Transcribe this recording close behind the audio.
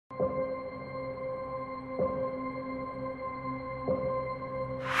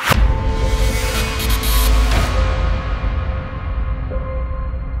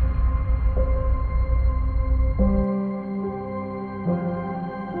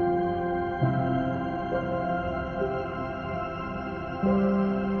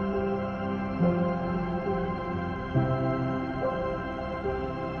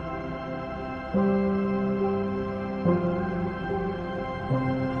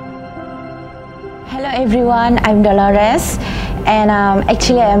Hello everyone, I'm Dolores, and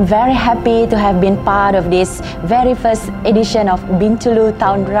actually I'm very happy to have been part of this very first edition of BTU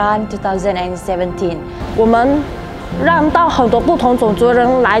Town Run 2017. 我们让到很多不同种族的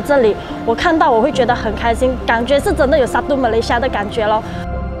人来这里，我看到我会觉得很开心，感觉是真的有Satu Malaysia的感觉咯。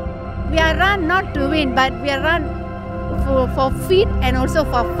We are run not to win, but we are run for fit and also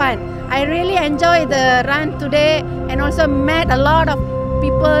for fun. I really enjoy the run today and also met a lot of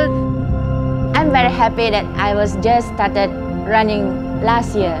people. I'm very happy that I was just started running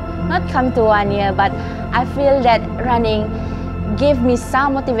last year, not come to 1 year, but I feel that running gave me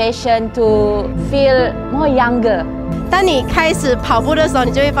some motivation to feel more younger. 当你开始跑步的时候，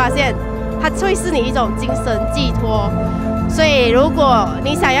你就会发现，它会是你一种精神寄托。所以，如果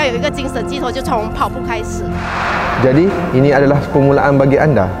你想要有一个精神寄托，就从跑步开始。Jadi, ini adalah permulaan bagi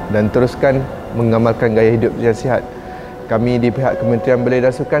anda dan teruskan mengamalkan gaya hidup yang sihat. Kami di pihak Kementerian Belia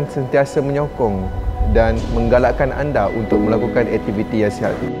dan Sukan sentiasa menyokong dan menggalakkan anda untuk melakukan aktiviti yang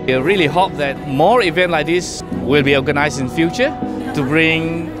sihat. We really hope that more events like this will be organised in future to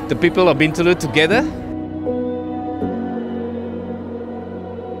bring the people of BTU together.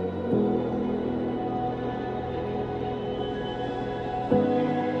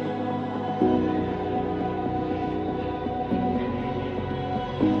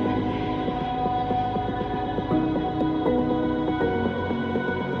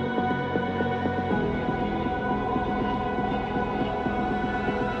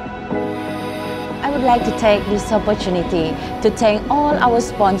 I would like to take this opportunity to thank all our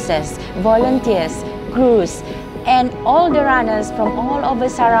sponsors, volunteers, crews, and all the runners from all over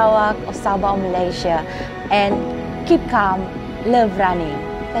Sarawak or Sabah, Malaysia. And keep calm, love running.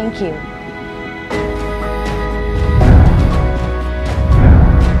 Thank you.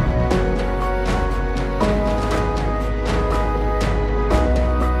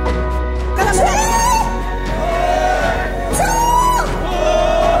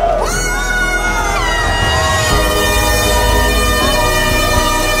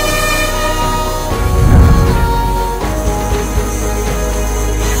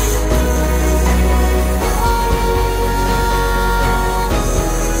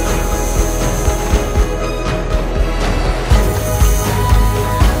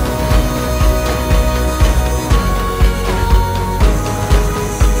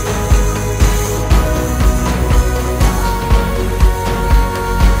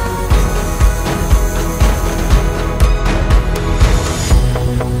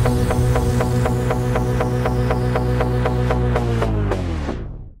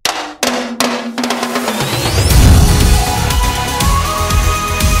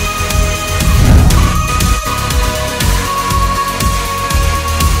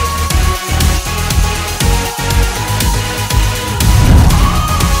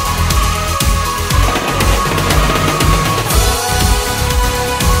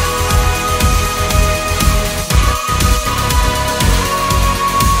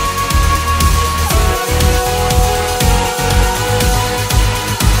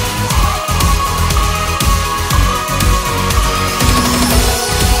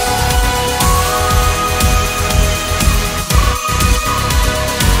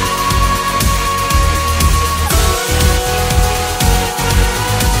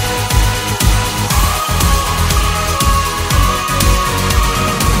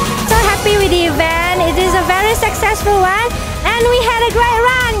 It is a very successful one.